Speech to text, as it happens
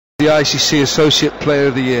The ICC Associate Player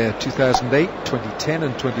of the Year 2008, 2010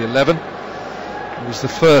 and 2011. He was the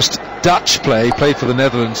first Dutch player, he played for the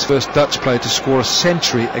Netherlands, first Dutch player to score a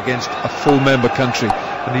century against a full member country,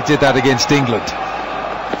 and he did that against England.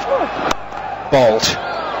 Bolt.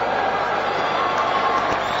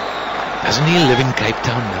 Doesn't he live in Cape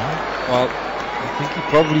Town now? Well, I think he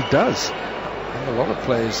probably does. And a lot of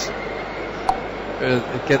players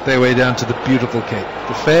get their way down to the beautiful Cape,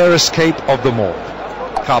 the fairest Cape of them all,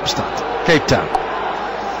 Kaapstad, Cape Town.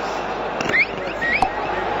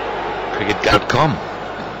 Cricket.com.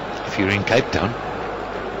 If you're in Cape Town,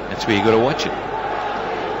 that's where you got to watch it.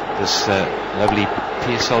 This lovely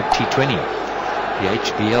PSL T20, the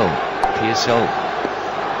HBL, PSL.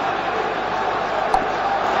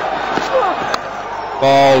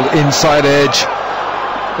 Ball inside edge.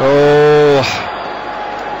 Oh,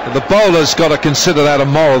 the bowler's got to consider that a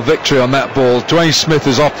moral victory on that ball. Dwayne Smith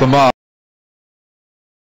is off the mark.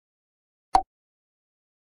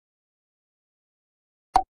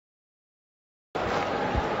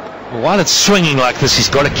 While it's swinging like this, he's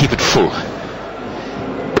got to keep it full.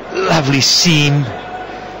 Lovely seam,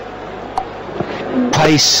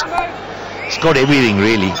 pace. He's got everything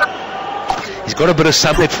really. He's got a bit of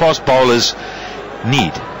something that fast bowlers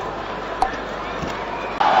need.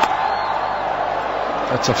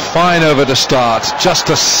 That's a fine over to start. Just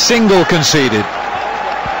a single conceded.